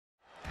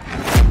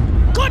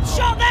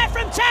shot there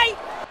from Tate.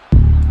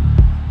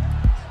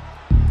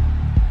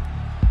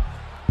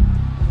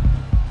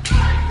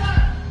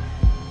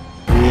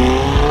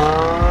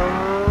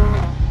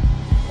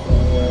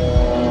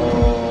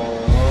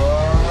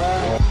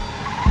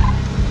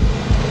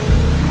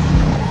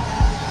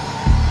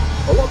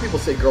 A lot of people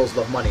say girls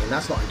love money, and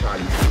that's not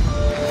entirely true.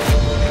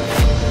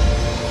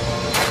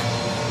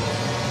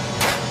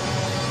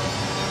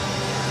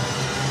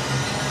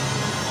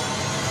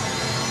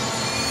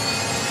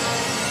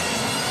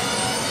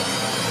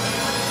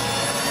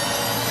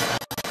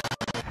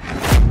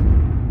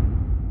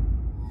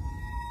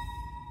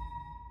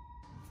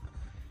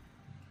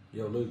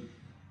 Yo, Luke.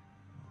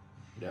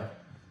 Yeah?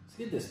 So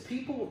get this,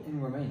 people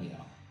in Romania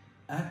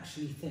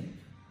actually think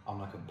I'm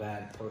like a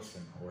bad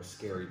person or a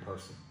scary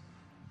person.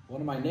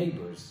 One of my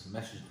neighbors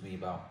messaged me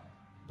about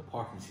the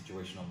parking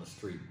situation on the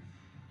street,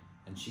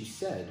 and she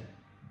said,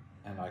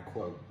 and I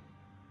quote,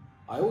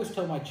 "I always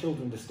tell my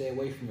children to stay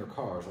away from your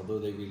cars, although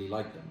they really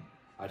like them.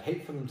 I'd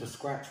hate for them to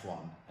scratch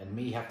one and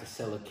me have to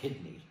sell a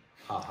kidney.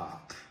 Haha."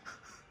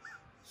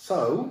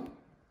 So,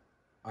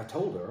 I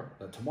told her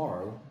that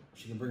tomorrow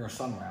she can bring her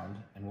son around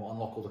and we'll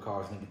unlock all the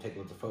cars and he can take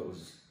loads of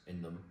photos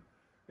in them.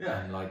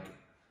 Yeah. And like,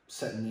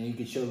 he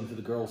could show them to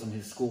the girls in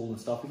his school and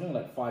stuff. He's only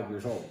like 5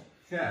 years old.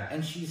 Yeah.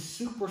 And she's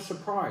super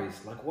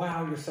surprised. Like,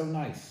 wow, you're so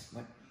nice.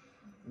 Like,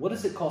 what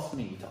does it cost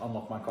me to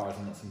unlock my cars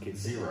and let some kids?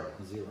 Zero.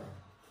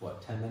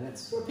 What, 10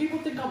 minutes? Well, people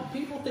think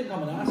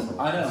I'm an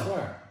asshole. I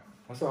know.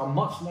 I swear, I'm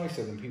much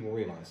nicer than people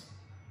realize.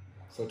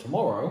 So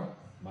tomorrow,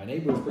 my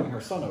neighbor is bringing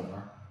her son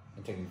over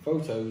and taking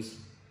photos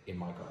in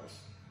my cars.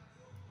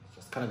 It's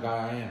just the kind of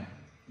guy I am.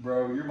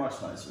 Bro, you're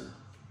much nicer.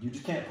 You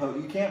just can't post.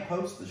 You can't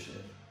post the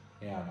shit.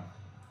 Yeah,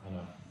 I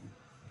know.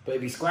 But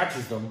if he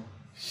scratches them,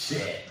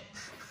 shit.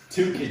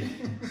 2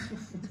 kidneys.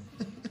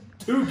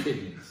 2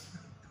 kidneys.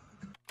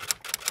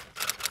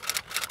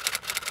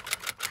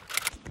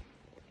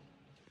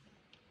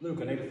 Luke,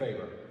 I need a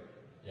favor.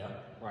 Yeah?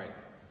 Right.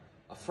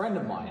 A friend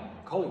of mine,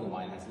 a colleague of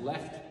mine, has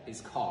left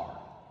his car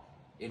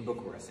in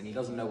Bucharest and he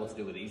doesn't know what to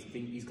do with it.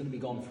 He's going to be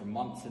gone for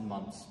months and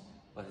months,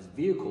 but his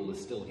vehicle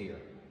is still here.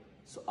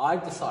 So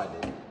I've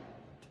decided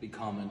to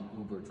become an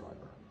Uber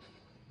driver.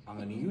 I'm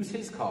going to use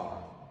his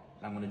car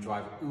and I'm going to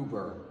drive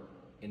Uber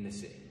in the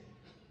city.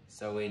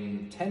 So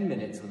in 10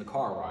 minutes when the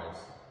car arrives,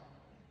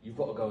 you've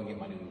got to go and get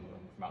my new Uber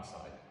from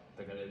outside.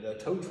 The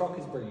tow truck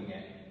is bringing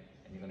it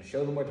and you're going to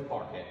show them where to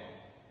park it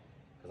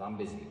because I'm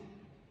busy.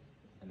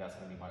 And that's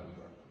going to be my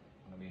Uber.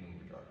 I'm going to be an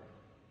Uber driver.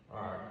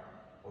 Alright.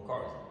 What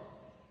car is it?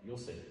 You'll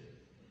see.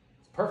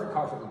 It's a perfect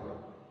car for Uber,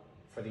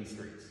 for these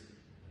streets.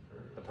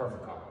 The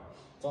perfect car.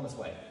 It's on its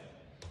way.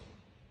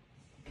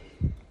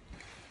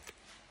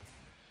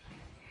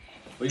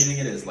 What do you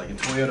think it is? Like a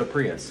Toyota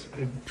Prius?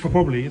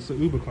 Probably. It's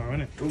an Uber car,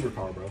 isn't it? Uber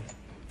car, bro.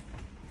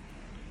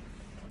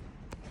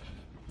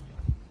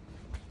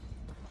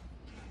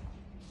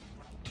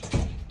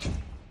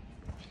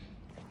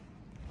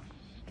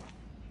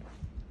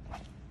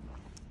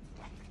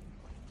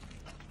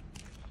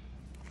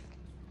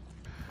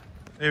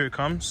 Here it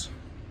comes.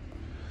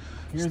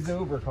 Here's the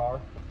Uber car.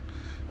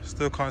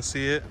 Still can't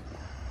see it.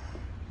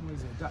 What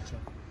is it? Dacia?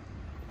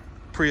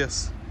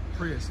 Prius.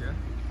 Prius, yeah?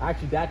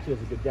 Actually, Dacia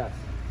is a good guess.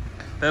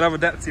 They love a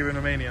Dacia in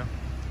Romania.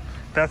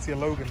 Dacia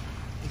Logan.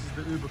 This is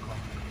the Uber car.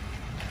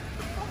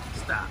 The fuck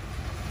is that?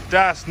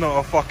 That's not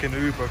a fucking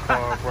Uber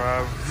car,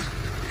 bruv.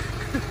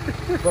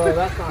 Bro,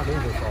 that's not an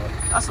Uber car.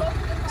 That's a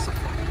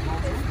fucking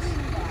Rolls Royce.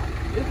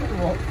 Is it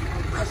Rolls?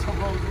 That's a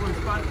Rolls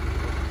Royce, man.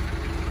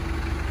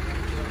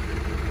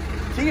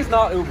 He's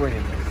not Ubering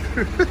in this.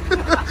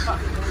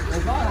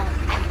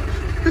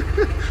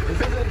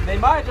 They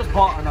might have just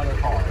bought another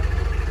car.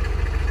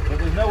 But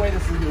there's no way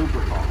this is an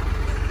Uber car.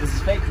 This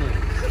is fake news.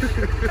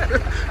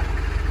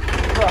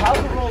 Bro, how's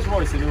a Rolls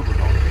Royce an Uber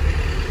car?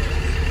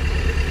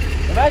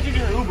 Imagine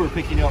your Uber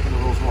picking you up in a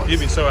Rolls Royce.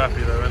 You'd be so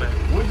happy though, innit?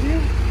 Would you?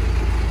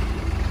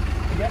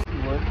 I guess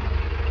you would.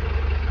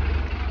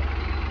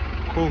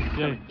 Cool,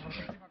 yeah.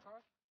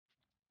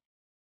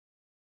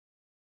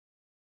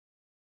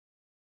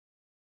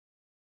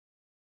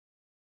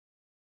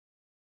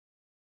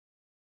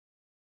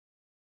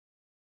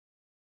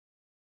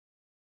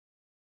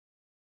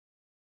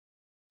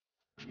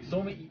 You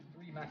saw me eat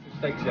 3 massive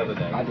steaks the other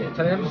day. I did.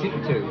 Today I'm just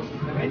eating 2.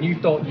 And you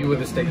thought you were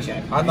the steak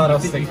chef. I thought I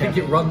was steak chef. You think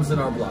it runs in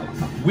our blood.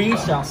 We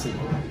shall see.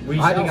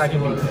 I think I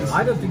can beat this.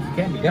 I don't think you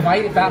can beat this. If I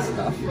eat it fast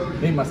enough,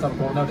 maybe my stomach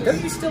won't notice.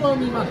 Don't you still owe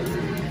me money?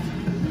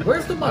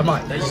 Where's the money? I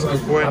might.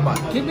 I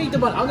might. Give me the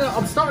money.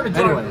 I'm starting to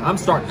drive. Anyway, I'm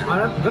starting.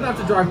 I'm going to have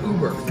to drive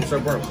Uber. I'm so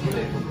broke.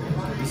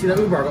 You see that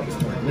Uber I got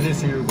this morning? It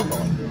is your Uber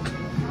car.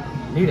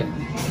 Need it.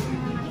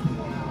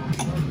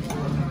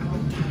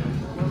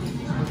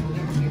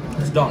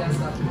 It's done.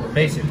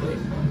 Basically.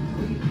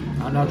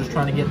 I'm now just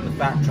trying to get the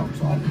fat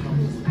chunks off.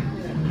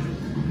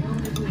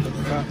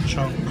 Fat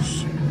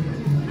chunks.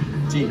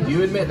 Gee, do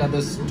you admit that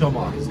this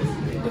Tomac is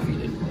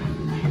defeated?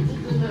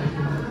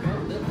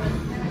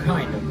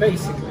 Kind of,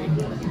 basically.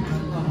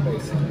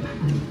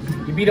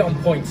 You beat it on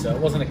points, so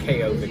it wasn't a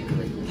KO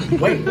victory.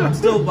 Wait, I'm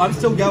still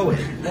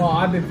going. Well,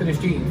 I've been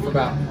finished eating for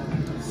about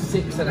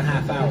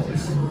 6.5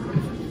 hours,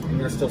 and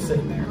you're still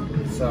sitting there.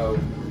 So,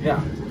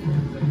 yeah.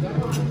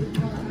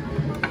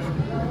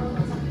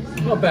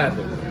 Not bad,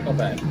 though. Not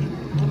bad.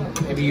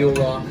 Maybe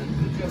you'll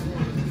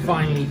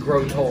finally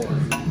grow taller.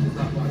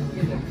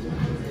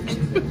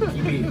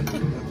 Keep eating.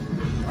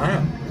 I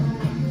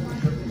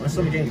am. My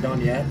stomach ain't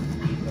done yet.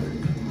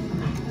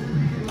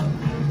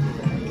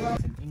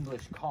 It's an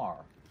English car,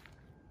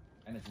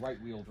 and it's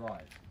right-wheel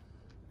drive.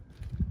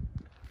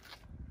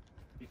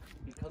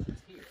 Because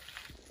it's here.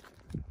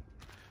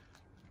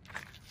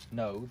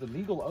 No, the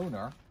legal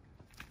owner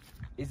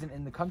isn't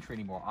in the country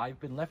anymore. I've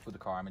been left with the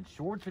car. I'm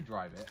insured to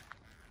drive it,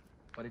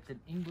 but it's an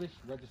English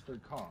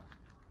registered car.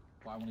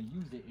 But I want to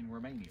use it in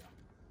Romania.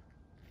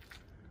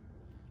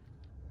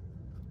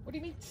 What do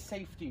you mean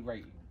safety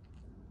rating?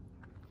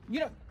 You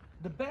know,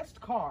 the best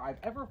car I've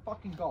ever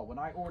fucking got when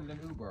I ordered an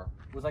Uber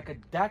was like a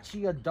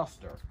Dacia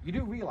Duster. You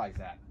do realize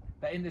that?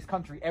 That in this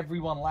country,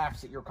 everyone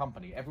laughs at your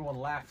company. Everyone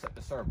laughs at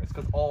the service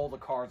because all the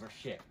cars are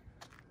shit.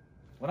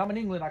 When I'm in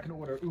England, I can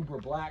order Uber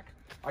Black.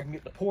 I can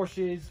get the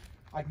Porsches.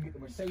 I can get the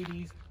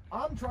Mercedes.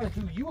 I'm trying to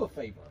do you a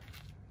favor.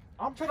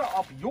 I'm trying to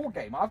up your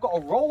game. I've got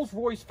a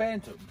Rolls-Royce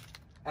Phantom,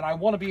 and I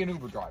want to be an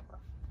Uber driver.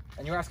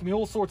 And you're asking me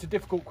all sorts of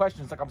difficult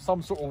questions like I'm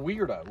some sort of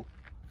weirdo.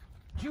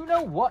 Do you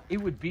know what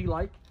it would be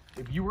like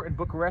if you were in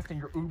Bucharest and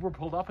your Uber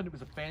pulled up and it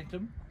was a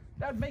Phantom?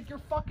 That'd make your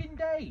fucking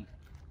day.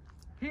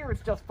 Here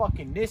it's just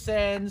fucking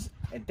Nissans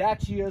and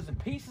Dacias and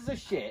pieces of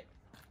shit,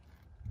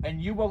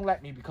 and you won't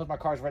let me because my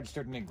car's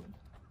registered in England.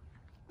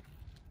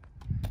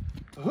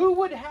 Who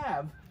would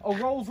have a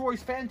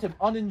Rolls-Royce Phantom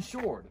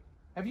uninsured?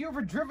 Have you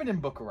ever driven in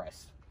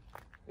Bucharest?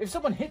 If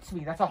someone hits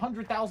me, that's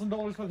 $100,000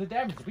 worth of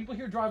damage. People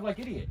here drive like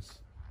idiots.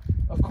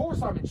 Of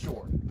course I'm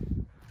insured.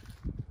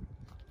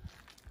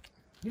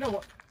 You know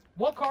what?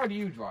 What car do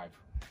you drive?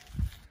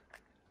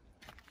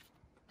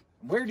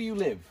 Where do you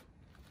live?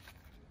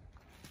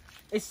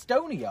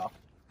 Estonia?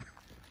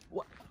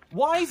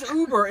 Why is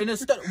Uber in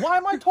Estonia? Why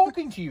am I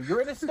talking to you?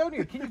 You're in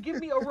Estonia. Can you give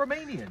me a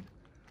Romanian?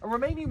 A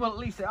Romanian will at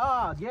least say,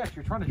 ah, yes,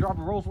 you're trying to drive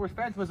a Rolls-Royce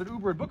Phantom as an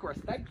Uber in Bucharest.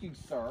 Thank you,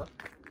 sir.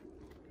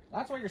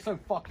 That's why you're so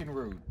fucking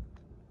rude.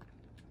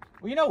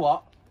 Well, you know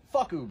what?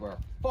 Fuck Uber.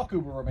 Fuck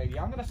Uber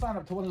Romania. I'm going to sign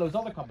up to one of those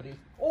other companies,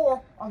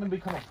 or I'm going to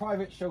become a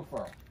private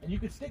chauffeur. And you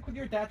can stick with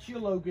your Dacia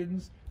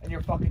Logans and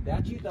your fucking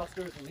Dacia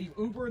Dusters and leave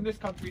Uber in this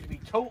country to be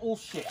total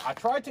shit. I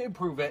tried to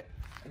improve it,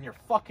 and you're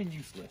fucking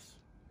useless.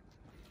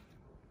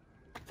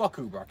 Fuck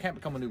Uber. I can't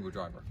become an Uber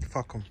driver.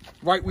 Fuck them.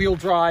 Right-wheel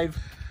drive.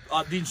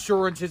 The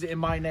insurance is in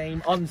my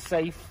name.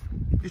 Unsafe.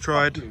 You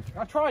tried. You.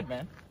 I tried,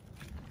 man.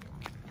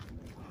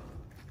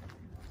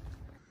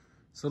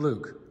 So,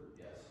 Luke.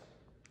 Yes.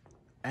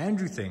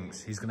 Andrew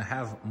thinks he's going to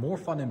have more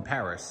fun in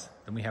Paris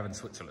than we have in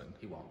Switzerland.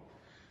 He won't.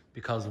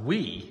 Because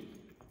we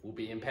We'll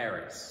be in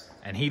Paris.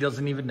 and he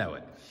doesn't even know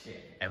it.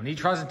 Shit. And when he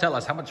tries to tell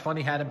us how much fun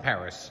he had in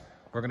Paris,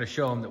 we're going to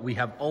show him that we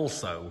have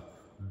also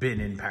been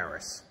in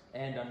Paris.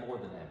 And done more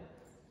than him.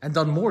 And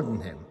done more than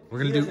him. We're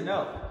going He to doesn't do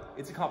know.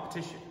 It's a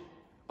competition.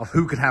 of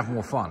who can have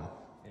more fun.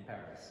 In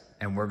Paris.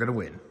 And we're going to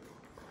win.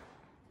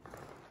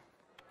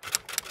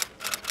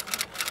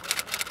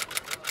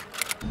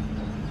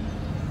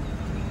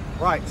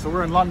 Right, so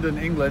we're in London,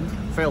 England,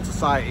 failed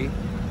society.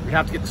 We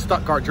have to get to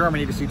Stuttgart,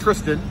 Germany to see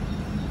Tristan.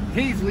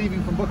 He's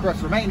leaving from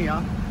Bucharest,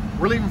 Romania.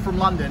 We're leaving from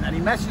London, and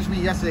he messaged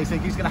me yesterday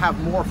saying he's going to have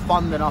more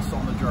fun than us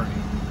on the journey.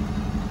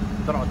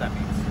 Don't know what that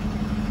means.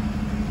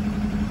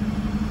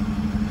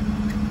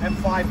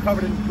 M5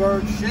 covered in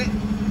bird shit.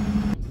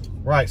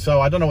 Right,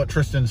 so I don't know what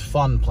Tristan's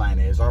fun plan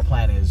is. Our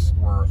plan is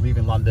we're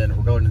leaving London,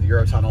 we're going to the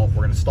Eurotunnel, we're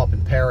going to stop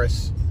in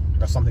Paris. We've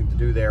got something to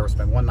do there. We'll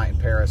spend one night in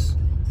Paris.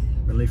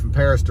 We're going to leave from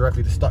Paris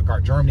directly to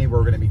Stuttgart, Germany, where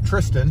we're going to meet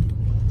Tristan,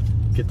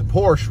 get the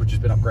Porsche, which has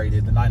been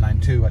upgraded, the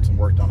 992, had some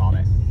work done on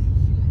it.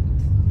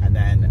 And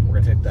then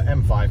we're going to take the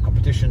M5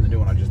 competition, the new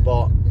one I just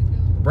bought,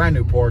 a brand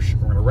new Porsche.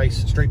 We're going to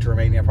race straight to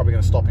Romania, probably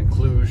going to stop in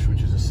Cluj,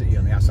 which is a city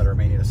on the outside of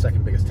Romania, the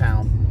second biggest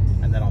town,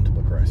 and then on to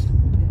Bucharest.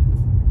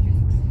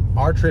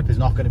 Our trip is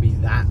not going to be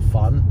that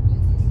fun.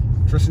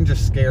 Tristan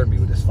just scared me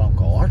with this phone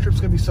call. Our trip's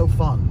going to be so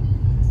fun.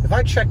 If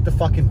I checked the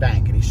fucking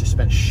bank and he's just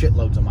spent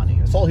shitloads of money,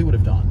 that's all he would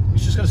have done.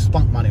 He's just going to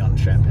spunk money on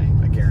champagne,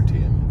 I guarantee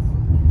it.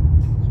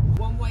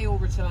 One way or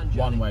return, Johnny?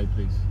 One way,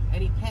 please.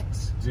 Any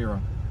pets?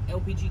 0.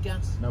 LPG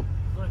gas? Nope.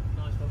 Right,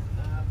 nice one.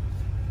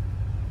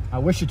 I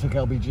wish you took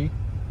LBG.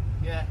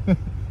 Yeah. Right,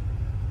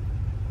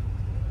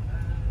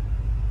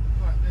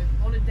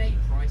 the on a day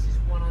price is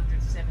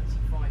 £175.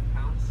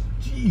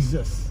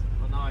 Jesus.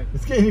 I know.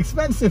 It's getting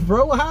expensive,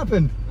 bro. What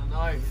happened? I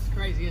know. It's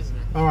crazy, isn't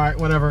it? All right,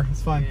 whatever.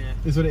 It's fine. Yeah.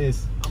 It's what it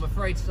is. I'm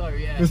afraid so,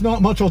 yeah. There's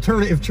not much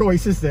alternative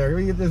choice, is there?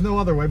 I mean, there's no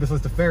other way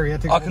besides the ferry. I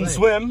can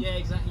swim. Yeah,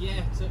 exactly.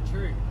 Yeah, so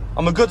true.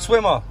 I'm a good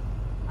swimmer.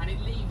 And it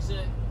leaves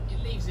in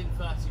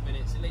 30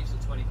 minutes. It leaves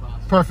at 20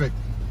 past. Perfect.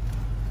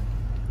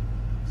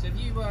 So if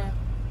you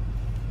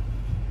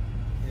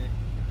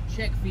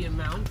check the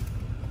amount.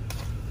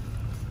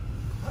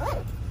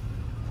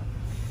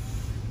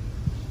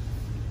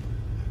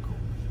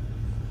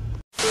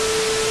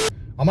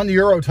 I'm on the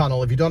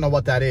Eurotunnel. If you don't know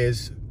what that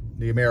is,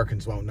 the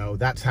Americans won't know,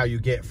 that's how you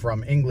get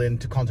from England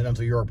to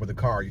continental Europe with a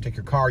car. You take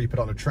your car, you put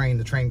on a train,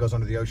 the train goes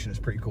under the ocean. It's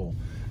pretty cool.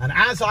 And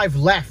as I've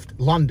left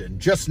London,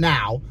 just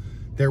now,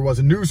 there was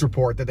a news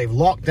report that they've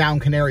locked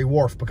down Canary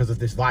Wharf because of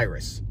this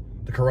virus,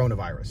 the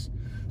coronavirus.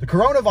 The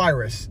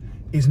coronavirus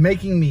is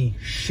making me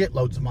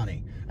shitloads of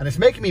money. And it's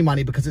making me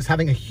money because it's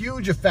having a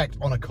huge effect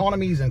on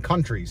economies and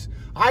countries.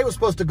 I was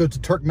supposed to go to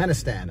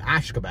Turkmenistan,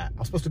 Ashgabat. I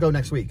was supposed to go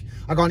next week.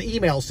 I got an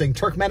email saying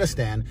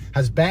Turkmenistan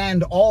has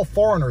banned all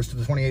foreigners to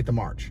the 28th of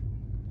March.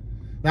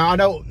 Now, I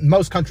know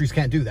most countries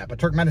can't do that, but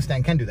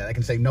Turkmenistan can do that. They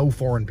can say no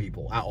foreign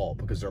people at all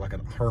because they're like a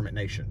hermit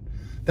nation.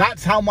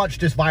 That's how much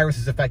this virus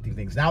is affecting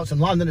things. Now it's in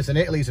London, it's in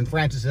Italy, it's in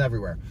France, it's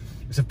everywhere.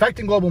 It's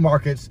affecting global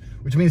markets,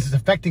 which means it's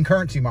affecting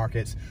currency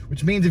markets,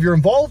 which means if you're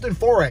involved in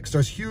Forex,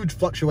 there's huge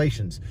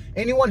fluctuations.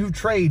 Anyone who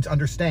trades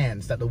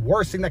understands that the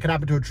worst thing that can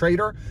happen to a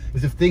trader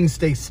is if things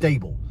stay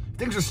stable. If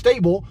things are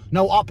stable,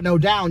 no up, no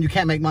down, you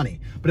can't make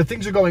money. But if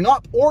things are going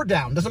up or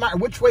down, doesn't matter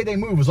which way they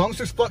move, as long as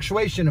there's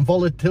fluctuation and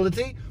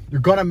volatility, you're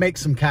gonna make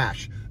some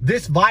cash.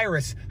 This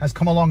virus has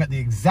come along at the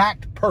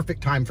exact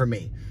perfect time for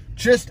me.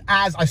 Just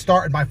as I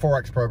started my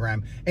Forex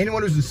program,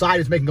 anyone who's inside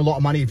is making a lot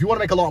of money. If you want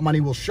to make a lot of money,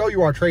 we'll show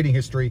you our trading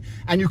history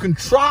and you can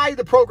try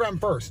the program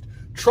first.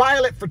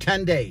 Trial it for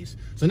 10 days.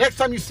 So next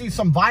time you see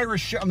some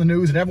virus shit on the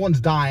news and everyone's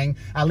dying,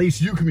 at least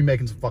you can be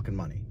making some fucking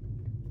money.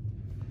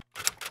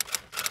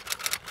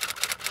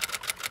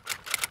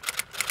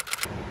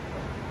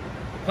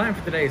 The plan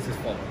for today is as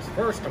follows.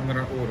 First, I'm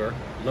going to order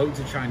loads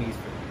of Chinese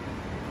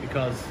food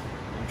because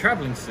I'm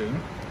traveling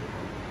soon,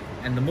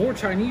 and the more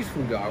Chinese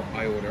food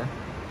I order,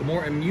 the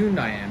more immune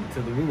I am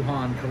to the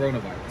Wuhan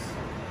coronavirus.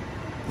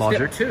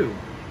 Logic. Step 2,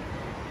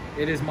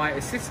 it is my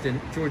assistant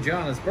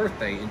Georgiana's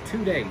birthday in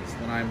 2 days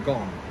when I am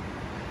gone.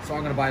 So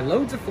I'm going to buy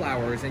loads of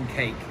flowers and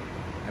cake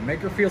and make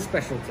her feel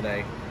special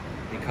today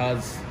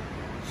because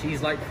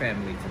she's like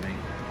family to me.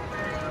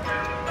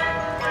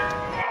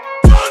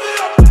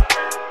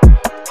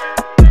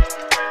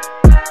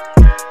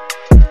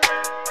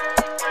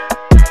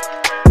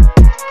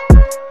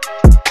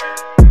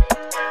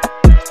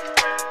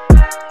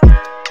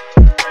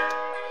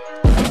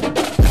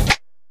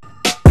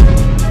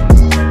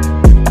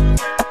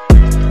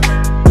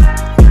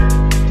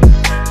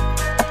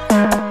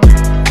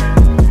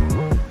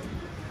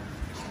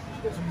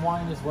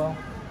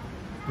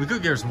 We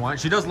could get her some wine.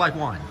 She does like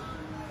wine.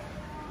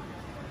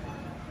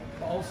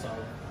 But also,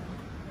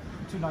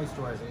 too nice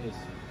to her as it is.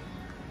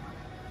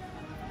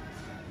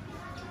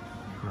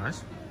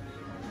 Nice.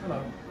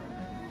 Hello.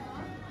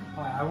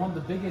 Hi, I want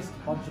the biggest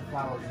bunch of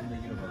flowers in the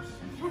universe.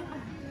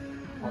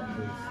 What,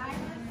 please?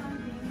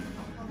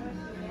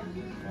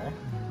 Okay.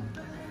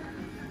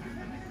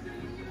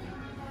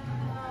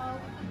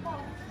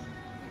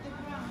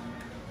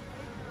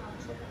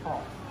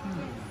 Oh.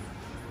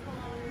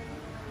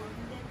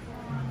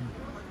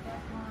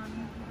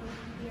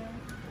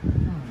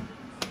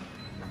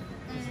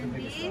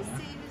 This is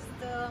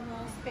the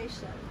most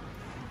special.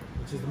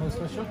 Which is the most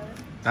special?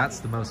 That's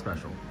the most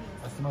special.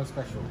 That's the most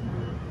special.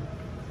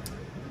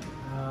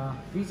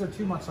 These are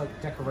too much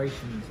like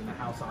decorations in the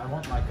house. I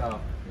want like a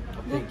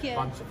big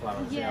bunch of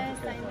flowers. Yes,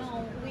 I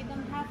know. We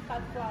don't have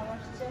cut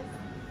flowers,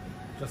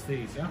 just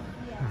these, yeah?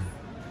 Yes.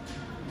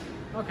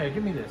 Okay,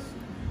 give me this.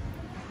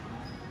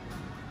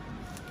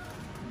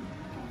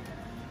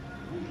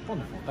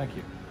 Wonderful, thank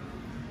you.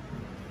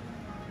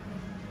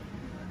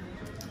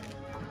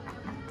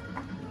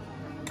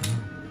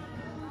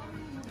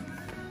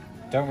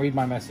 Don't read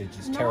my message,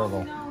 it's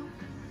terrible. No.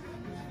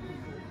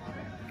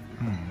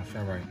 What's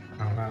that right?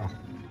 I don't know.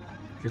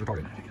 She's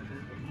retarded.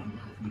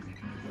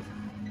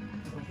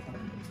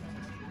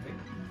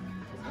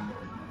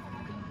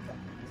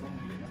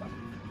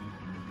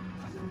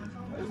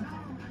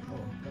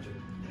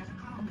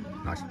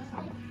 Nice.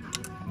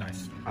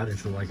 Nice. I think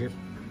she'll like it.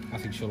 I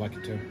think she'll like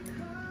it too.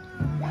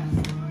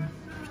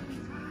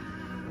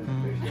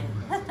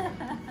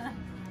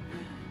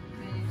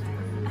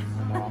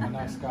 No, I'm a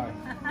nice guy.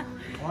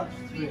 What?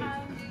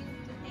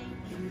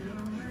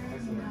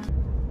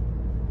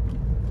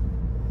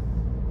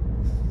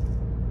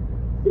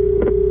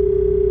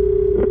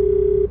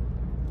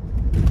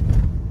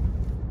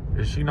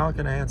 Is she not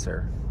going to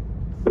answer?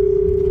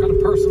 Got a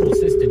personal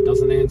assistant,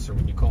 doesn't answer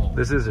when you call.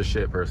 This is a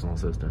shit personal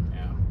assistant.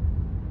 Yeah.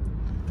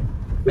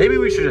 Maybe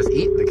we should just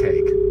eat the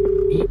cake.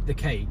 Eat the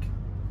cake.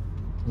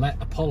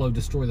 Let Apollo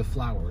destroy the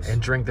flowers.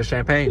 And drink the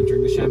champagne. And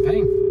drink the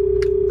champagne.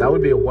 That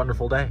would be a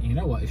wonderful day. You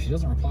know what? If she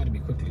doesn't reply to me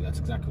quickly, that's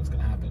exactly what's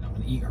going to happen. I'm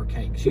going to eat her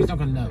cake. She's not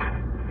going to know.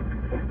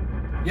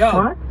 Yo!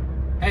 What?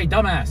 Hey,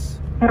 dumbass.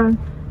 Yeah.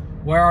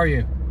 Where are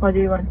you? What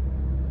do you want?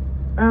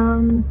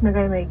 The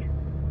guy makes.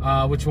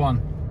 Which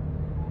one?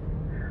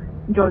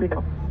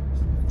 Jollyville.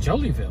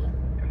 Jollyville?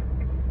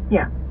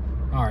 Yeah.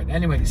 Alright,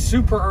 anyway,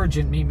 super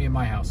urgent, meet me at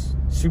my house.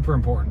 Super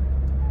important.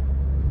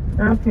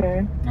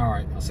 Okay.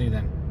 Alright, I'll see you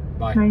then.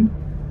 Bye. Bye.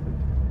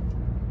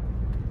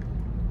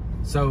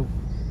 So,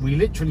 we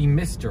literally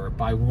missed her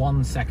by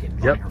 1 second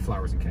buying her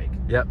flowers and cake.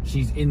 Yep.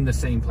 She's in the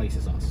same place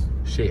as us.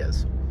 She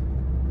is.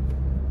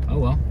 Oh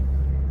well.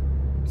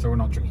 So we're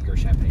not drinking her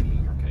champagne,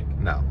 eating her cake.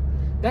 No.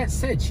 That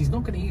said, she's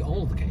not going to eat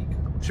all the cake.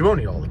 She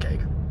won't eat all the cake.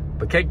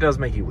 But cake does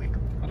make you weak.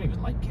 I don't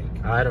even like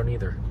cake. I don't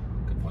either.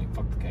 Good point.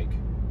 Fuck the cake.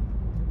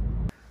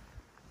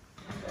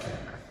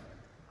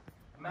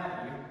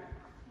 Matthew,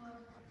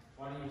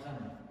 why didn't you tell me?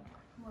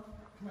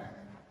 Come here.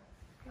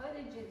 What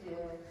did you do?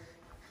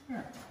 Come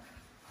here.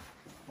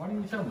 Why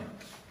didn't you tell me?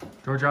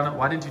 Georgiana,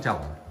 why didn't you tell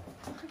him?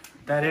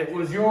 That it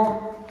was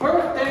your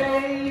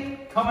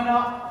birthday coming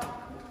up.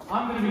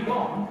 I'm going to be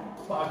gone,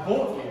 but I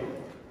bought you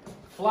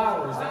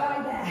flowers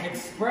that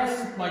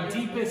express my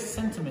deepest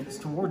sentiments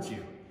towards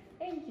you.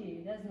 Thank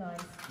you, that's nice.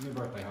 Give me a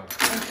birthday hug.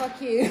 And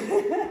fuck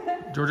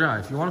you. Georgiana,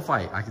 if you want to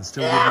fight, I can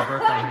still give you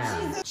birthday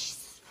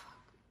hands.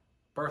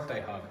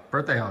 Birthday hug.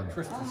 Birthday hug.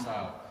 Tristan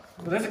style.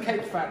 But there's a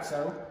cake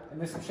fatso, and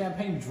there's some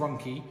champagne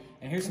drunky,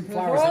 and here's some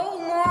flowers that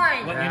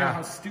mine! let you know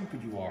how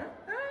stupid you are.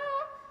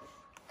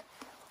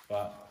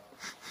 But,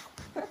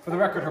 for the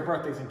record, her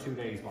birthday's in 2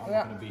 days, but I'm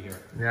not going to be here.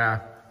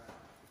 Yeah.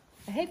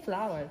 I hate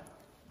flowers.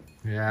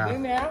 Yeah. Give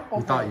me alcohol.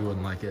 We thought you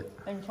wouldn't like it.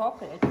 And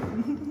chocolate.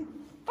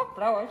 Fuck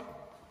flowers.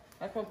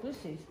 I call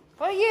pussies.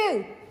 For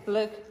you!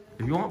 Look.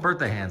 If you want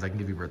birthday hands, I can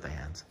give you birthday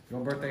hands. You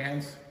want birthday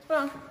hands?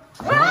 Well, If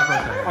you want birthday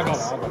I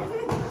hands. got it, I got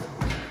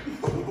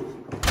it.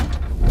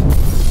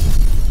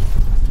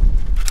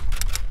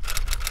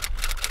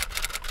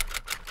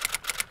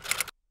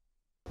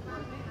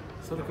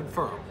 So to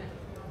confirm,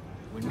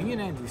 when me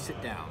and Andrew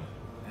sit down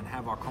and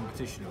have our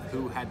competition of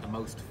who had the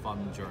most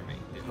fun journey,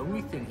 the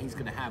only thing he's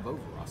going to have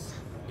over us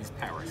is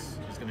Paris.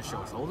 He's going to show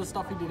us all the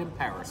stuff he did in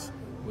Paris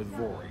with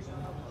Rory.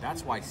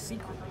 That's why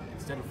secretly,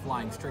 instead of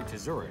flying straight to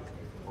Zurich,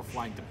 we're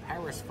flying to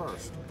Paris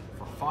first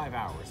for 5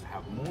 hours to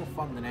have more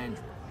fun than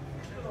Andrew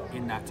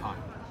in that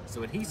time.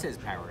 So when he says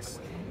Paris,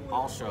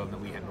 I'll show him that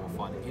we had more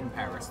fun in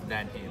Paris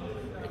than him,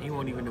 and he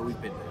won't even know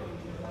we've been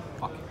there.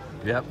 Fuck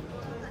it. Yep.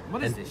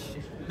 What is And this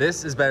shit?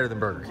 This is better than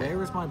Burger King.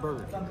 Where is my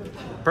Burger King?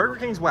 Burger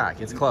King's whack.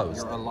 It's closed.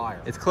 You're a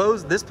liar. It's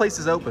closed. This place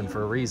is open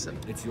for a reason.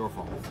 It's your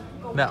fault.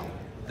 No.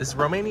 This is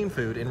Romanian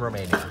food in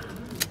Romania.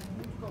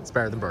 It's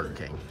better than Burger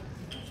King.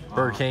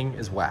 Burger King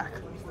is whack.